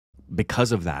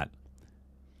because of that,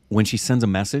 when she sends a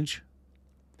message,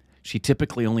 she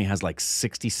typically only has like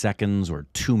 60 seconds or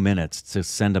 2 minutes to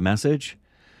send a message.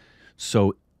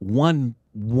 So one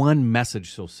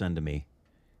message she'll send to me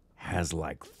has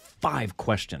like 5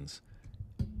 questions,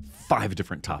 5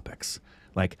 different topics.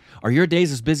 Like, are your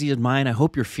days as busy as mine? I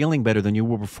hope you're feeling better than you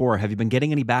were before. Have you been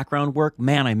getting any background work?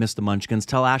 Man, I miss the Munchkins.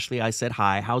 Tell Ashley I said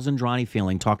hi. How's Indrani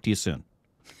feeling? Talk to you soon.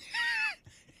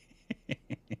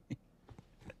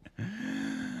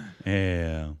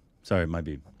 Yeah. Sorry, it might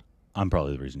be. I'm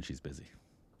probably the reason she's busy.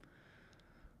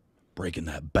 Breaking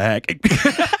that back.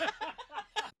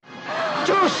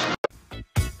 Juice!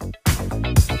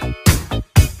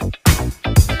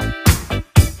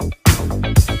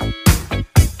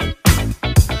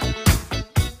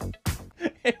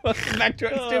 Hey, welcome back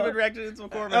to our stupid reactions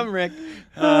with Korbins. I'm Rick. You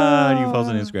can follow us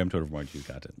on Instagram, Twitter for more juice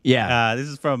content. Yeah. This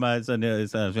is from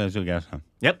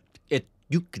Yep.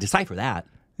 You could decipher that.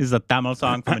 This is a Tamil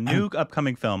song from a new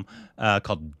upcoming film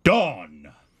called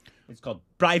Dawn. It's called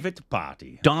Private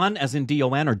Party. Dawn as in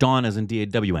D-O-N or Dawn as in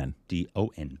D-A-W-N?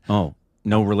 D-O-N. Oh,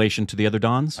 no relation to the other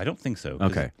Dawns? I don't think so.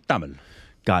 Okay. Tamil.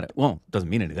 Got it. Well, doesn't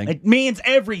mean anything. It means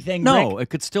everything, No, Rick. it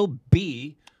could still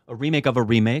be a remake of a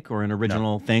remake or an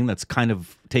original thing that's kind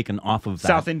of taken off of that.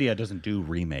 South India doesn't do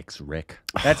remakes, Rick.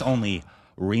 That's only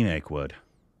remake wood.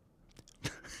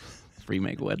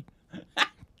 Remake would.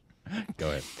 Go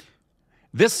ahead.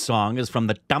 This song is from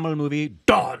the Tamil movie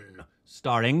Dawn,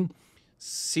 starring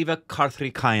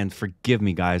Sivakarthikeyan, forgive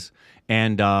me, guys,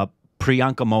 and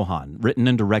Priyanka Mohan, written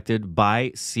and directed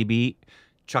by C.B.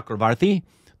 Chakravarthi.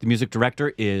 The music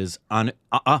director is Anirudh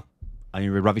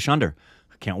Ravichandar.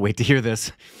 I can't wait to hear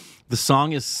this. The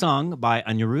song is sung by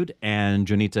Anirudh and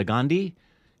Jonita Gandhi,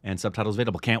 and subtitles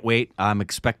available. Can't wait. I'm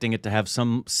expecting it to have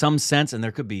some sense, and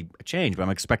there could be a change, but I'm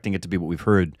expecting it to be what we've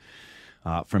heard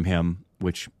from him,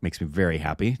 which makes me very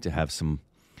happy to have some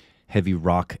heavy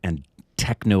rock and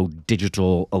techno,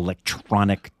 digital,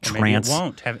 electronic trance. Maybe it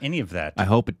won't have any of that. I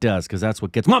hope it does, because that's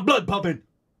what gets my blood pumping.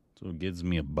 That's what gives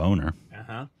me a boner.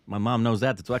 Uh-huh. My mom knows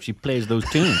that. That's why she plays those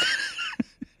tunes.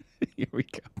 Here we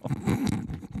go.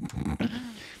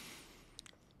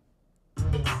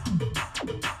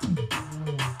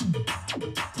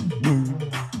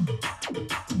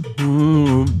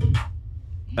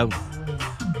 Oh.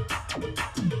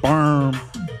 Burn.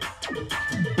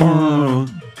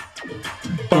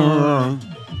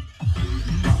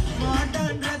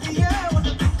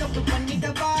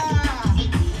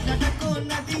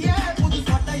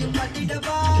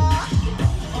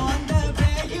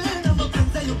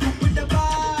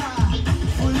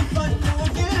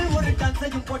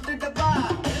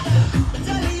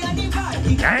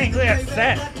 Dang, look at that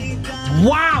set.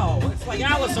 Wow! It's like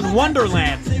Alice in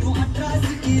Wonderland.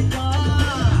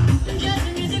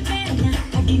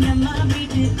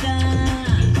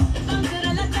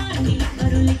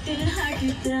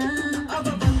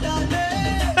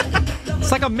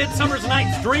 It's like a Midsummer's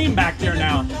Night's Dream back there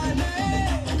now.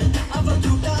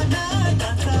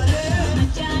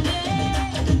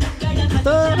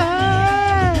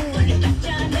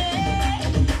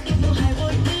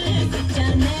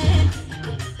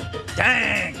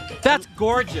 Dang. That's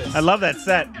gorgeous. I love that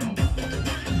set.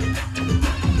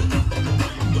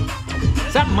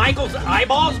 Is that Michael's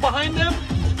eyeballs behind him?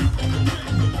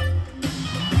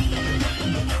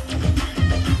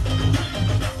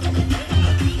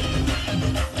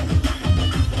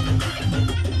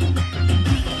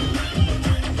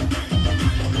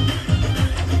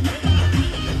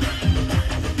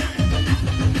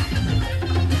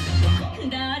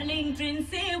 Darling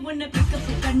prince, wanna pick up a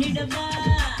kannidava.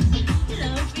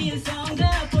 Love feel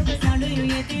stronger, put a sound you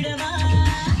yetidava.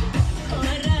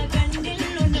 Ora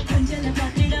kandil unna konjala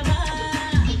patidava.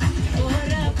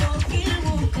 Ora pokil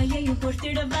mu kayayu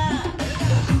portidava.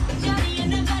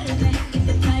 Jariyana varve, it's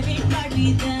a private party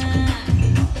da.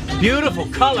 Beautiful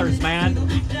colors, man.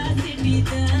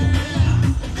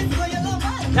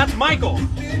 That's Michael.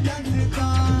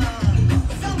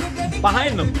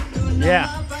 Behind them.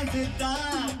 Yeah.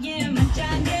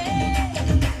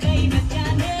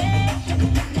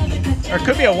 Or it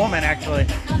could be a woman, actually.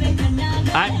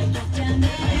 I'm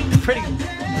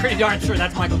pretty darn sure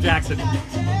that's Michael Jackson.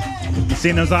 You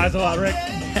seen those eyes a lot, Rick?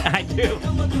 I do.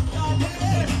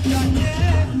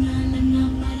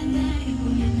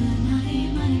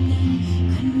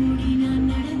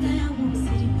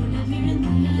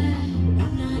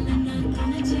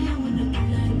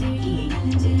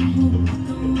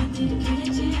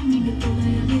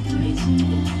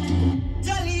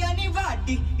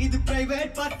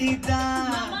 private party da.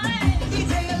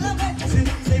 DJ alla vecchi,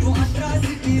 sei un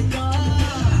atrocity da.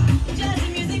 Jazz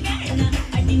music na,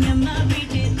 adi namma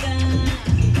beat da.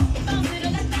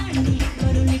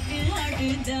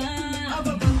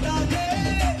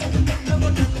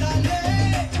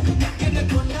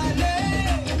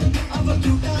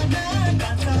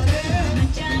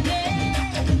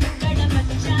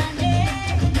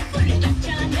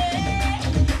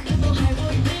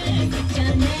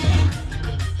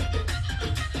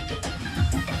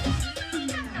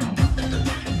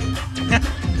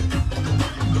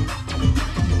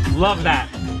 Love that.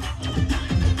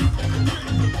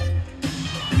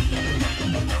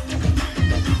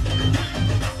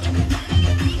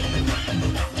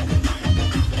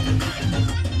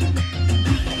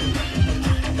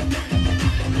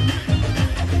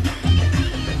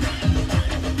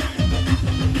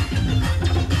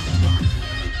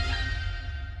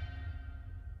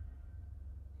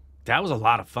 That was a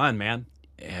lot of fun, man.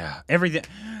 Yeah, everything.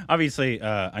 Obviously,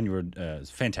 Anirudh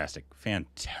is fantastic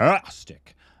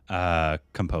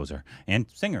composer and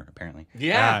singer. Apparently,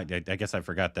 Yeah. I guess I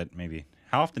forgot that. Maybe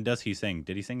how often does he sing?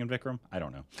 Did he sing in Vikram? I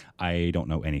don't know. I don't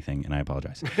know anything, and I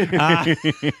apologize.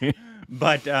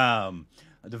 But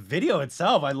the video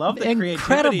itself, I love the creativity in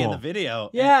Incredible. the video.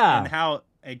 Yeah. and how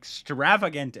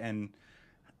extravagant and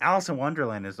Alice in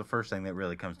Wonderland is the first thing that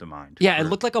really comes to mind. Yeah, it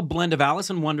looked like a blend of Alice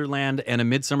in Wonderland and A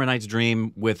Midsummer Night's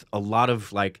Dream with a lot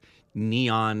of like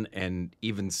neon and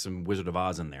even some Wizard of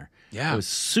Oz in there. Yeah. It was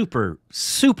super,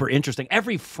 super interesting.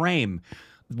 Every frame,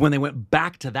 when they went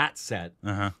back to that set,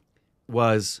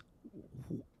 was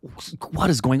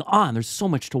what is going on? There's so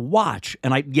much to watch.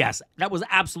 And yes, that was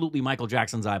absolutely Michael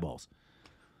Jackson's eyeballs.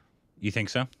 You think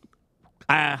so?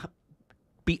 I'd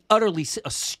be utterly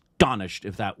astonished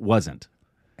if that wasn't.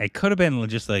 It could have been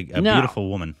just like a No. beautiful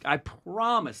woman. I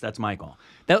promise that's Michael.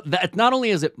 That not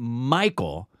only is it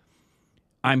Michael,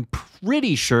 I'm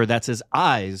pretty sure that's his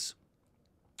eyes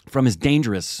from his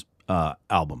Dangerous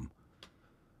album.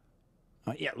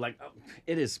 Yeah, like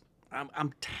it is.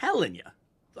 I'm telling you.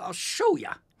 I'll show you,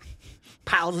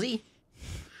 palsy.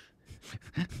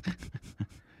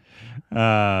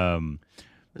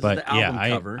 But the album yeah,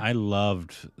 cover. I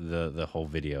loved the whole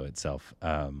video itself.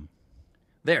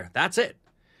 There, that's it.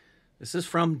 This is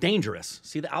from Dangerous.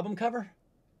 See the album cover?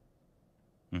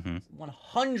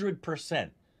 100%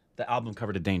 the album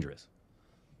cover to Dangerous.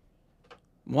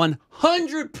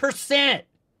 100%.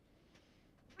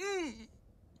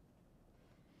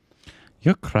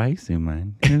 You're crazy,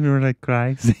 man. You're like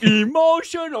crazy.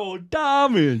 Emotional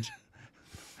damage.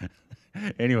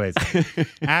 Anyways,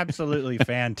 absolutely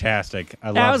fantastic. I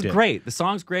loved That was it. great. The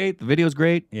song's great. The video's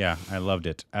great. Yeah, I loved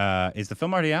it. Is the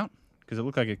film already out? Because it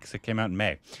looked like it came out in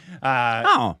May.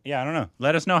 Oh. Yeah, I don't know.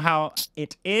 Let us know how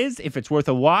it is, if it's worth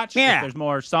a watch. Yeah. If there's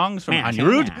more songs from Yeah,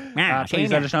 Anirudh, please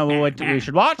let us know what we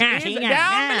should watch. Please,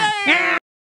 down below.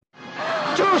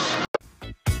 Just